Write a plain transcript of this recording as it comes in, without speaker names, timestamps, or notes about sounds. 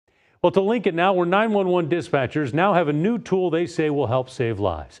Well, to Lincoln now, where 911 dispatchers now have a new tool they say will help save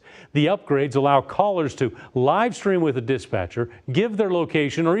lives. The upgrades allow callers to live stream with a dispatcher, give their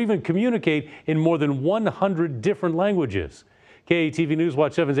location, or even communicate in more than 100 different languages. KATV News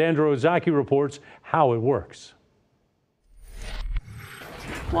Watch 7's Andrew Ozaki reports how it works.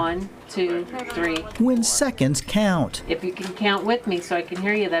 1, 2, 3. When seconds count. If you can count with me so I can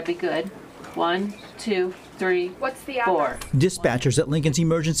hear you, that'd be good. 1, 2, 3, What's the 4. Dispatchers at Lincoln's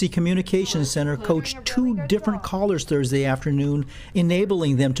Emergency Communications Center coached 2 different callers Thursday afternoon,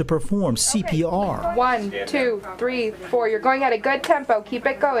 enabling them to perform CPR. 1, 2, 3, 4. You're going at a good tempo. Keep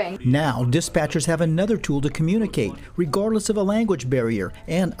it going. Now, dispatchers have another tool to communicate, regardless of a language barrier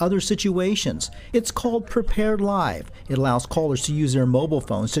and other situations. It's called Prepared Live. It allows callers to use their mobile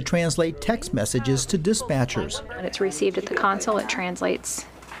phones to translate text messages to dispatchers. When it's received at the console, it translates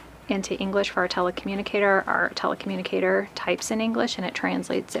into English for our telecommunicator. Our telecommunicator types in English and it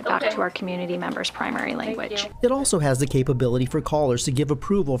translates it back to our community members' primary language. It also has the capability for callers to give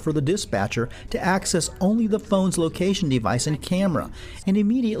approval for the dispatcher to access only the phone's location device and camera and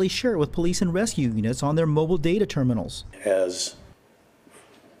immediately share it with police and rescue units on their mobile data terminals. As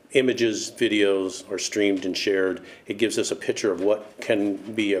images, videos are streamed and shared, it gives us a picture of what can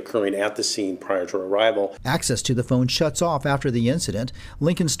be occurring at the scene prior to arrival. Access to the phone shuts off after the incident.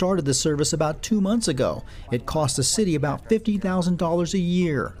 Lincoln started the service about 2 months ago. It cost the city about $50,000 a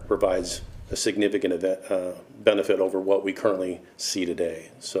year. Provides a significant benefit over what we currently see today.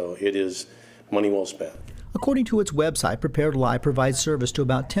 So it is money well spent. According to its website, Prepared Live provides service to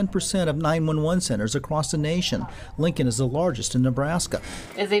about 10% of 911 centers across the nation. Lincoln is the largest in Nebraska.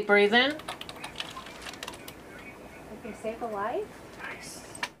 Is he breathing? Is he safe alive?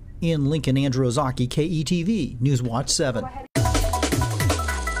 In Lincoln, Andrew Ozaki, KETV, News Watch 7.